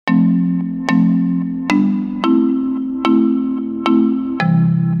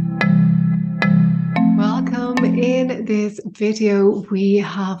this video, we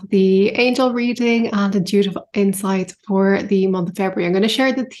have the angel reading and intuitive insights for the month of February. I'm going to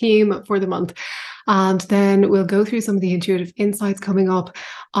share the theme for the month, and then we'll go through some of the intuitive insights coming up.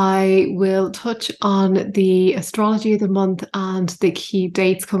 I will touch on the astrology of the month and the key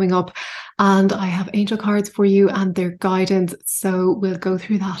dates coming up. And I have angel cards for you and their guidance. So we'll go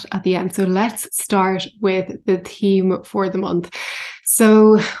through that at the end. So let's start with the theme for the month.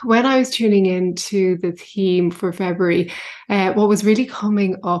 So when I was tuning into the theme for February, what was really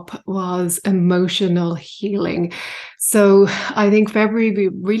coming up was emotional healing. So I think February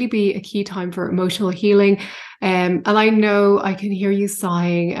will really be a key time for emotional healing. And I know I can hear you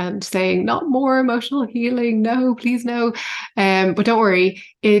sighing and saying, not more emotional healing. No, please no. But don't worry,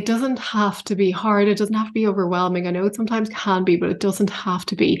 it doesn't have to be hard. It doesn't have to be overwhelming. I know it sometimes can be, but it doesn't have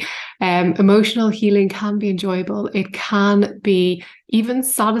to be. Emotional healing can be enjoyable. It can be even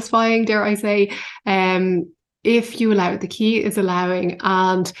satisfying, dare I say, if you allow it. The key is allowing.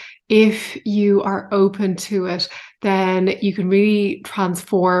 And if you are open to it, then you can really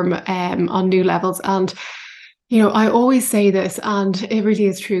transform on new levels. And you know, I always say this, and it really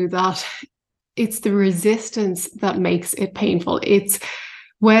is true, that it's the resistance that makes it painful. It's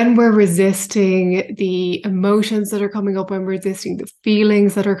when we're resisting the emotions that are coming up, when we're resisting the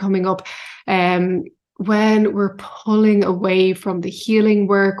feelings that are coming up, when we're pulling away from the healing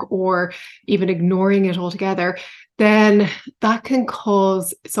work or even ignoring it altogether, then that can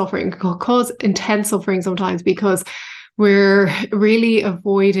cause suffering, can cause intense suffering sometimes, because we're really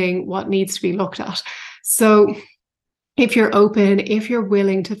avoiding what needs to be looked at. So if you're open, if you're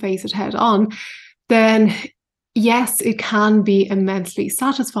willing to face it head on, then yes, it can be immensely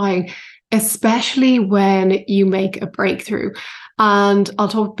satisfying, especially when you make a breakthrough. And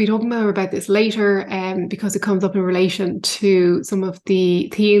I'll be talking more about this later, because it comes up in relation to some of the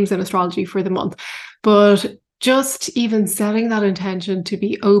themes in astrology for the month. But just even setting that intention to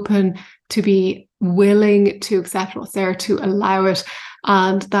be open, to be willing to accept what's there, to allow it,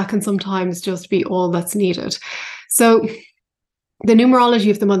 and that can sometimes just be all that's needed. So the numerology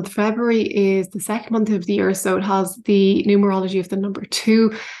of the month, February, is the second month of the year, so it has the numerology of the number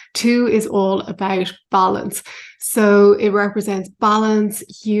 2. 2 is all about balance. So it represents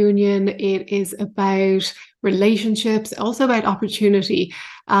balance, union. It is about relationships, also about opportunity.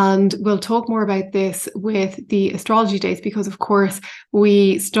 And we'll talk more about this with the astrology dates, because of course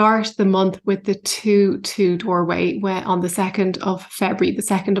we start the month with the 2-2 doorway on the 2nd of February, the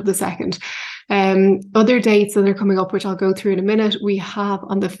 2nd of the 2nd. Other dates that are coming up, which I'll go through in a minute, we have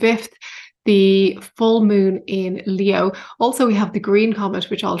on the 5th, the full moon in Leo. Also, we have the green comet,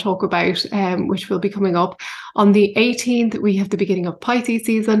 which I'll talk about, which will be coming up. On the 18th, we have the beginning of Pisces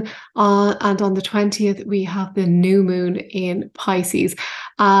season. And on the 20th, we have the new moon in Pisces.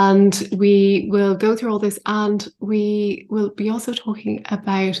 And we will go through all this, and we will be also talking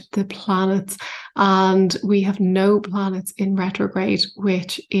about the planets. And we have no planets in retrograde,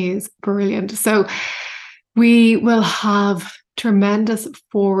 which is brilliant. So we will have tremendous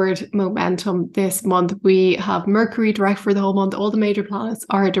forward momentum this month. We have Mercury direct for the whole month. All the major planets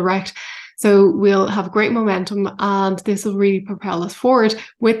are direct. So we'll have great momentum, and this will really propel us forward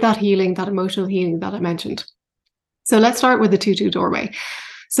with that healing, that emotional healing that I mentioned. So let's start with the 2-2 doorway.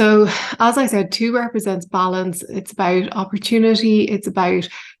 So as I said, 2 represents balance. It's about opportunity. It's about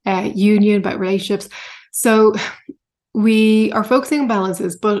union, about relationships. So we are focusing on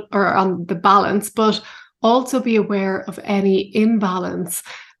balances, or on the balance, but also be aware of any imbalance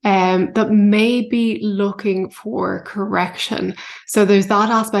that may be looking for correction. So there's that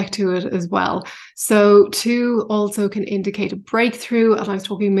aspect to it as well. So 2 also can indicate a breakthrough. And I was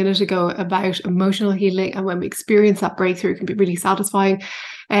talking a minute ago about emotional healing, and when we experience that breakthrough, it can be really satisfying.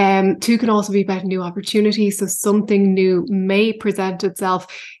 2 can also be about new opportunities. So something new may present itself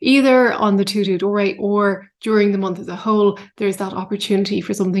either on the 2-2 doorway or during the month as a whole. There's that opportunity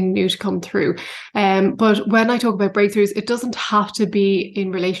for something new to come through. But when I talk about breakthroughs, it doesn't have to be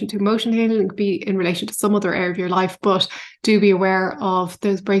in relation to emotional healing. It could be in relation to some other area of your life, but do be aware of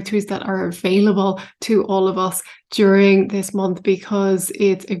those breakthroughs that are available to all of us during this month, because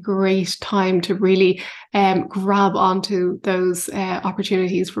it's a great time to really grab onto those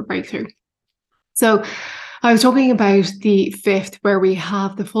opportunities for breakthrough. So I was talking about the 5th, where we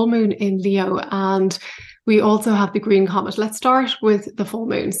have the full moon in Leo, and we also have the green comet. Let's start with the full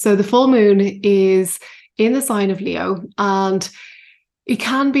moon. So the full moon is in the sign of Leo, and it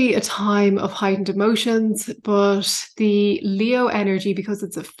can be a time of heightened emotions, but the Leo energy, because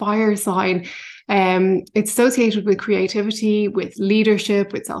it's a fire sign, It's associated with creativity, with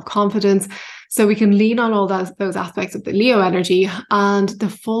leadership, with self-confidence. So we can lean on all those aspects of the Leo energy, and the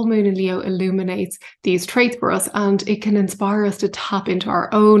full moon in Leo illuminates these traits for us, and it can inspire us to tap into our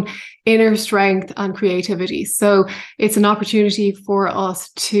own inner strength and creativity. So it's an opportunity for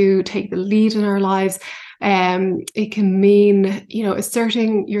us to take the lead in our lives. It can mean,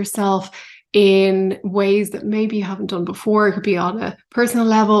 asserting yourself in ways that maybe you haven't done before. It could be on a personal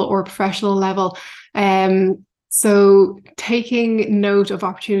level or professional level. So taking note of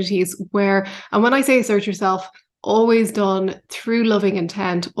opportunities where, and when I say assert yourself, always done through loving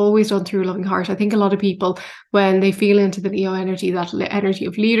intent, always done through loving heart. I think a lot of people, when they feel into the Leo energy, that energy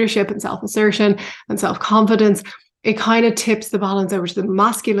of leadership and self-assertion and self-confidence, it kind of tips the balance over to the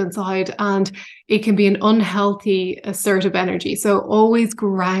masculine side, and it can be an unhealthy, assertive energy. So always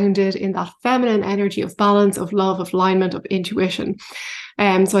grounded in that feminine energy of balance, of love, of alignment, of intuition.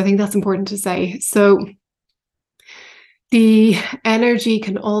 So I think that's important to say. So the energy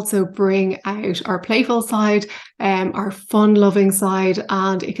can also bring out our playful side, our fun-loving side,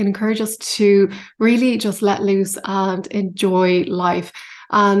 and it can encourage us to really just let loose and enjoy life.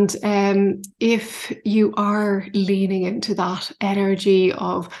 And if you are leaning into that energy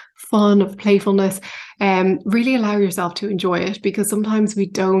of fun, of playfulness, really allow yourself to enjoy it, because sometimes we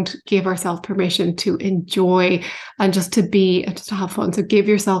don't give ourselves permission to enjoy and just to be and just to have fun. So give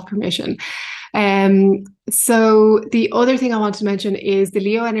yourself permission. So the other thing I want to mention is the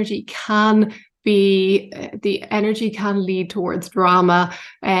Leo energy can lead towards drama.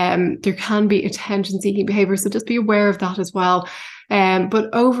 There can be attention-seeking behavior, so just be aware of that as well. But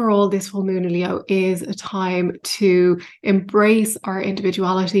overall, this full moon in Leo is a time to embrace our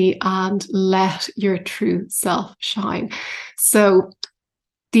individuality and let your true self shine. So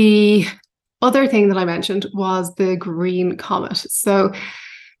the other thing that I mentioned was the green comet. So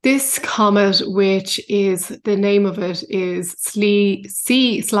this comet, which is, the name of it is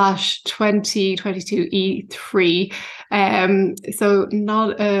C/2022E3. So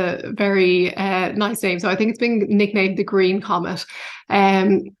not a very nice name. So I think it's been nicknamed the Green Comet.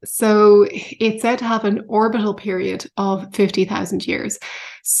 So it's said to have an orbital period of 50,000 years.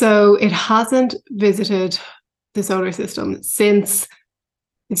 So it hasn't visited the solar system since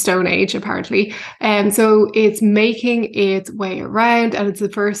the Stone Age, apparently. So it's making its way around, and it's the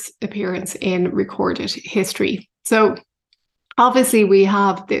first appearance in recorded history. So obviously we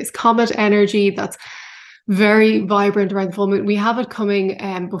have this comet energy that's very vibrant around the full moon. We have it coming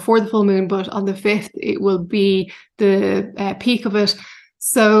before the full moon, but on the 5th, it will be the peak of it.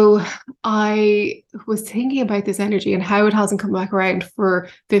 So I was thinking about this energy and how it hasn't come back around for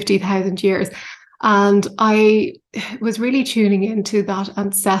 50,000 years. And I was really tuning into that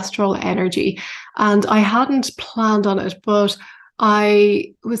ancestral energy, and I hadn't planned on it, but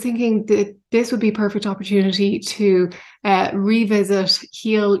I was thinking that this would be a perfect opportunity to revisit,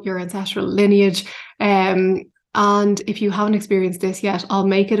 heal your ancestral lineage. And if you haven't experienced this yet, I'll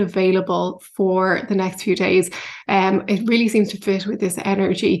make it available for the next few days. It really seems to fit with this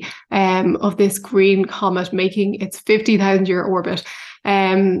energy of this green comet making its 50,000 year orbit.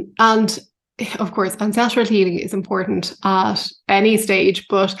 And of course, ancestral healing is important at any stage,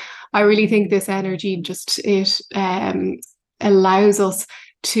 but I really think this energy it allows us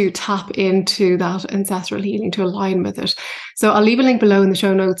to tap into that ancestral healing, to align with it. So I'll leave a link below in the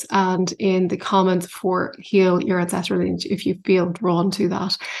show notes and in the comments for Heal Your Ancestral Lineage if you feel drawn to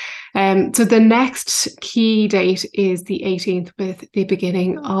that. So the next key date is the 18th, with the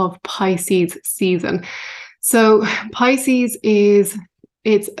beginning of Pisces season. So Pisces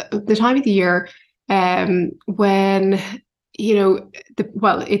it's the time of the year when, the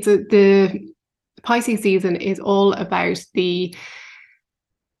Pisces season is all about the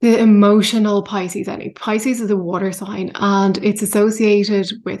emotional Pisces energy. Pisces is a water sign, and it's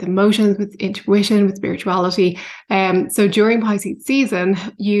associated with emotions, with intuition, with spirituality. So during Pisces season,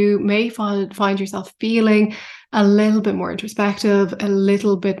 you may find yourself feeling a little bit more introspective, a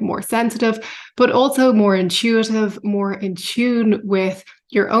little bit more sensitive, but also more intuitive, more in tune with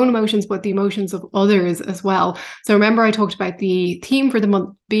your own emotions, but the emotions of others as well. So remember, I talked about the theme for the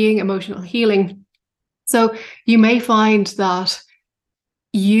month being emotional healing. So you may find that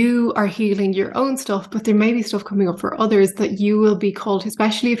you are healing your own stuff, but there may be stuff coming up for others that you will be called,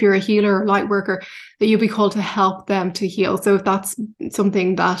 especially if you're a healer or light worker, that you'll be called to help them to heal. So if that's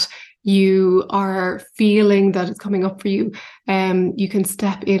something that you are feeling that is coming up for you, you can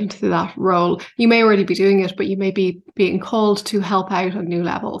step into that role. You may already be doing it, but you may be being called to help out on new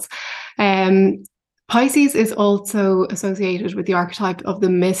levels. Pisces is also associated with the archetype of the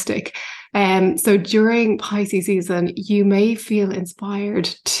mystic. So during Pisces season, you may feel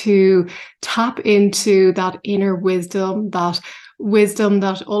inspired to tap into that inner wisdom, that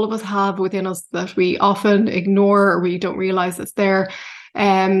all of us have within us that we often ignore or we don't realize it's there,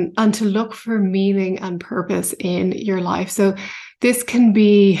 and to look for meaning and purpose in your life. So this can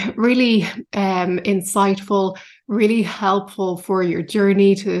be really insightful, really helpful for your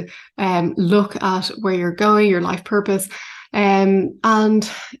journey to look at where you're going, your life purpose. And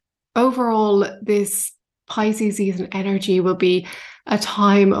overall, this Pisces season energy will be a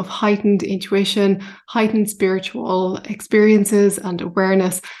time of heightened intuition, heightened spiritual experiences and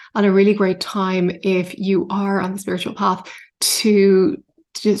awareness, and a really great time if you are on the spiritual path to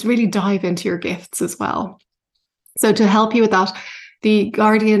just really dive into your gifts as well. So to help you with that, the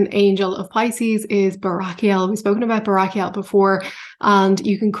guardian angel of Pisces is Barachiel. We've spoken about Barachiel before, and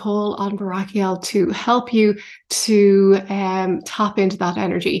you can call on Barachiel to help you to tap into that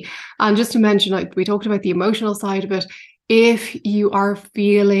energy. And just to mention, like we talked about the emotional side of it, if you are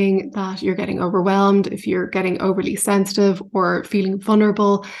feeling that you're getting overwhelmed, if you're getting overly sensitive or feeling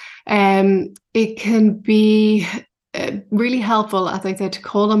vulnerable, it can be really helpful, as I said, to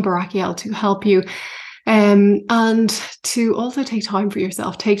call on Barachiel to help you. And to also take time for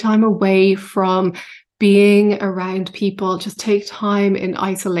yourself, take time away from being around people, just take time in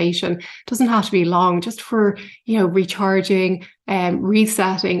isolation. It doesn't have to be long, just for, recharging,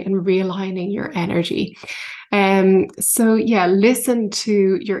 resetting and realigning your energy. So yeah, listen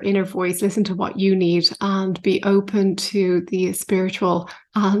to your inner voice, listen to what you need, and be open to the spiritual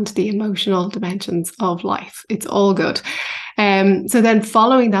and the emotional dimensions of life. It's all good. So then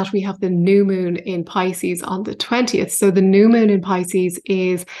following that, we have the new moon in Pisces on the 20th. So the new moon in Pisces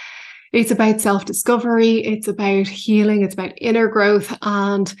it's about self-discovery, it's about healing, it's about inner growth,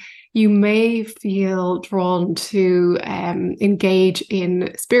 and you may feel drawn to engage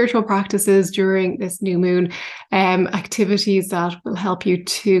in spiritual practices during this new moon, activities that will help you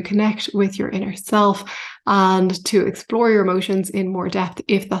to connect with your inner self and to explore your emotions in more depth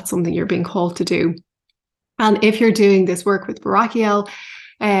if that's something you're being called to do. And if you're doing this work with Barachiel,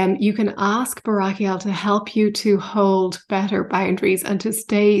 you can ask Barachiel to help you to hold better boundaries and to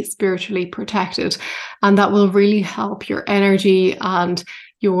stay spiritually protected. And that will really help your energy and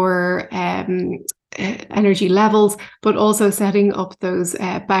your energy levels, but also setting up those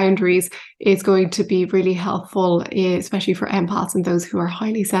boundaries is going to be really helpful, especially for empaths and those who are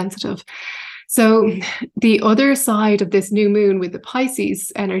highly sensitive. So the other side of this new moon with the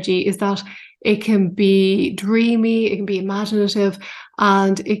Pisces energy is that it can be dreamy, it can be imaginative,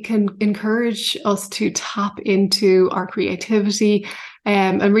 and it can encourage us to tap into our creativity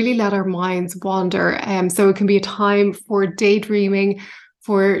and really let our minds wander. So it can be a time for daydreaming,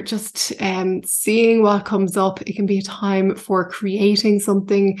 for just seeing what comes up. It can be a time for creating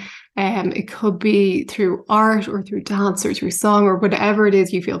something. It could be through art or through dance or through song or whatever it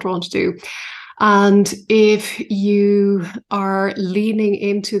is you feel drawn to do. And if you are leaning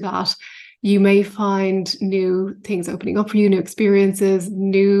into that, you may find new things opening up for you, new experiences,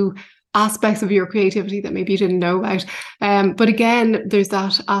 new aspects of your creativity that maybe you didn't know about. But again, there's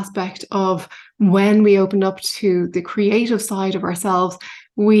that aspect of when we open up to the creative side of ourselves,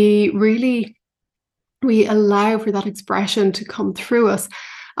 we allow for that expression to come through us.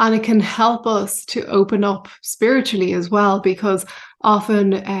 And it can help us to open up spiritually as well, because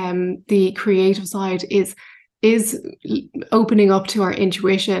often the creative side is opening up to our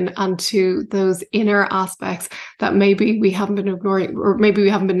intuition and to those inner aspects that maybe we haven't been ignoring, or maybe we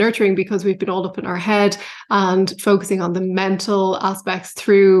haven't been nurturing because we've been all up in our head and focusing on the mental aspects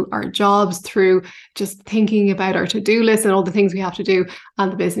through our jobs, through just thinking about our to-do list and all the things we have to do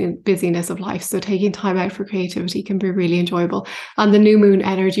and the busyness of life. So taking time out for creativity can be really enjoyable. And the new moon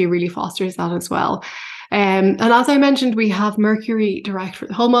energy really fosters that as well. And as I mentioned, we have Mercury direct for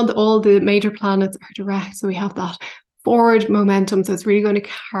the whole month. All the major planets are direct. So we have that forward momentum. So it's really going to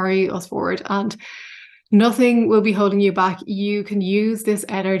carry us forward and nothing will be holding you back. You can use this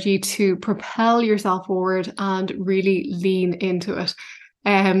energy to propel yourself forward and really lean into it.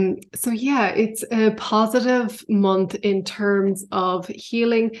 So yeah, it's a positive month in terms of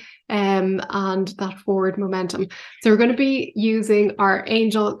healing and that forward momentum. So we're going to be using our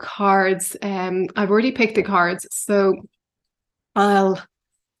angel cards. I've already picked the cards, so I'll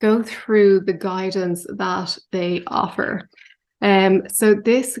go through the guidance that they offer. So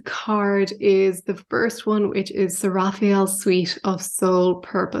this card is the first one, which is Seraphion's Suite of Soul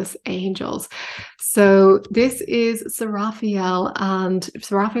Purpose Angels. So this is Seraphiel, and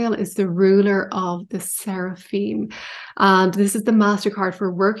Seraphiel is the ruler of the Seraphim. And this is the master card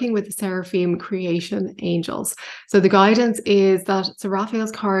for working with the Seraphim creation angels. So the guidance is that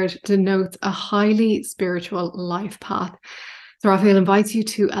Seraphiel's card denotes a highly spiritual life path. Seraphiel invites you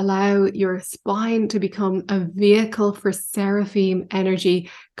to allow your spine to become a vehicle for seraphim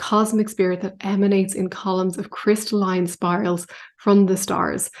energy, cosmic spirit that emanates in columns of crystalline spirals from the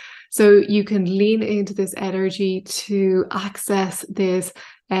stars. So you can lean into this energy to access this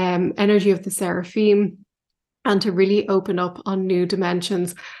energy of the seraphim and to really open up on new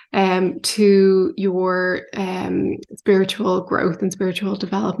dimensions to your spiritual growth and spiritual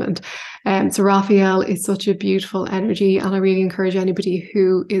development. So Raphael is such a beautiful energy, and I really encourage anybody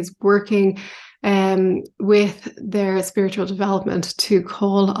who is working with their spiritual development to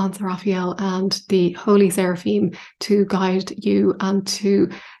call on Raphael and the Holy Seraphim to guide you and to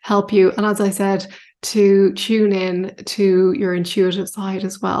help you. And as I said, to tune in to your intuitive side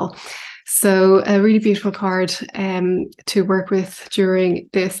as well. So a really beautiful card to work with during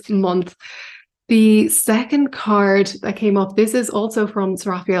this month. The second card that came up, this is also from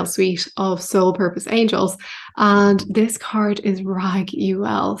Seraphiel's Suite of Soul Purpose Angels, and this card is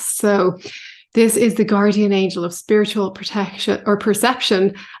Raguel. So this is the guardian angel of spiritual protection or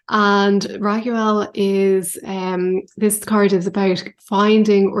perception, and Raguel is, this card is about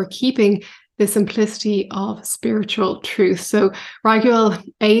finding or keeping the simplicity of spiritual truth. So Raguel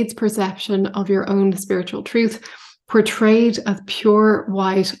aids perception of your own spiritual truth, portrayed as pure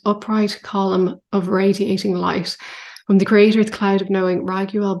white, upright column of radiating light. From the creator's cloud of knowing,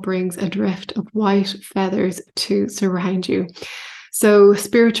 Raguel brings a drift of white feathers to surround you. So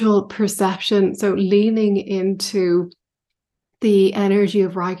spiritual perception, so leaning into the energy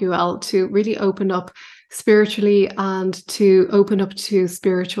of Raguel to really open up spiritually and to open up to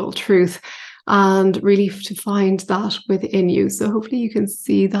spiritual truth, and really to find that within you. So hopefully you can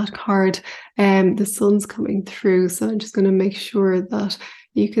see that card. The sun's coming through, so I'm just going to make sure that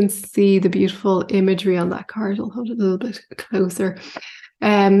you can see the beautiful imagery on that card. I'll hold it a little bit closer.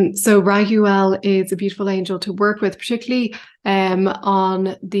 So Raguel is a beautiful angel to work with, particularly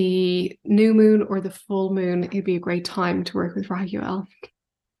on the new moon or the full moon. It'd be a great time to work with Raguel.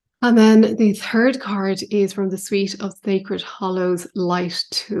 And then the third card is from the Suite of Sacred Hollows Light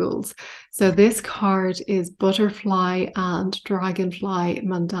Tools. So this card is Butterfly and Dragonfly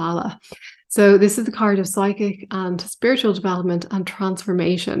Mandala. So this is the card of psychic and spiritual development and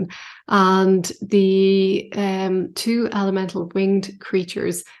transformation. And the two elemental winged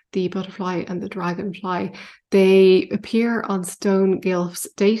creatures, the butterfly and the dragonfly, they appear on stone glyphs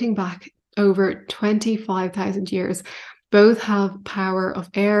dating back over 25,000 years. Both have power of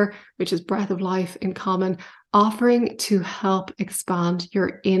air, which is breath of life, in common, offering to help expand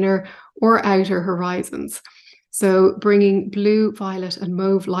your inner or outer horizons. So bringing blue, violet, and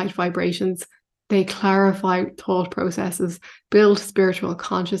mauve light vibrations, they clarify thought processes, build spiritual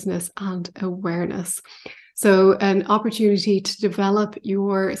consciousness and awareness. So an opportunity to develop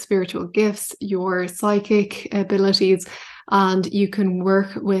your spiritual gifts, your psychic abilities, and you can work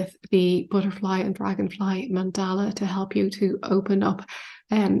with the butterfly and dragonfly mandala to help you to open up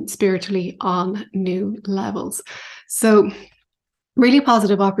spiritually on new levels. So really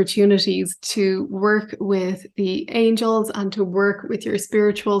positive opportunities to work with the angels and to work with your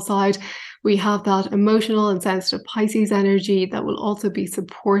spiritual side. We have that emotional and sensitive Pisces energy that will also be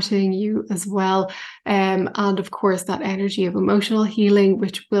supporting you as well. And of course, that energy of emotional healing,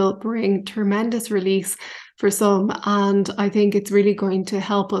 which will bring tremendous release for some. And I think it's really going to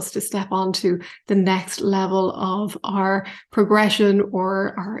help us to step on to the next level of our progression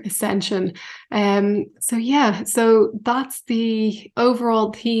or our ascension. So that's the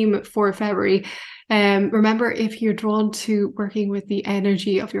overall theme for February. Remember, if you're drawn to working with the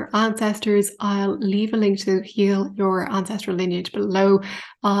energy of your ancestors, I'll leave a link to heal your ancestral lineage below.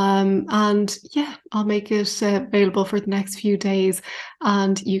 I'll make it available for the next few days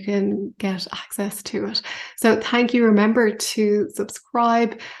and you can get access to it. So thank you. Remember to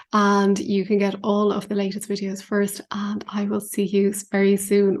subscribe and you can get all of the latest videos first. And I will see you very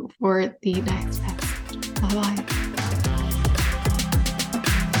soon for the next episode. Bye-bye.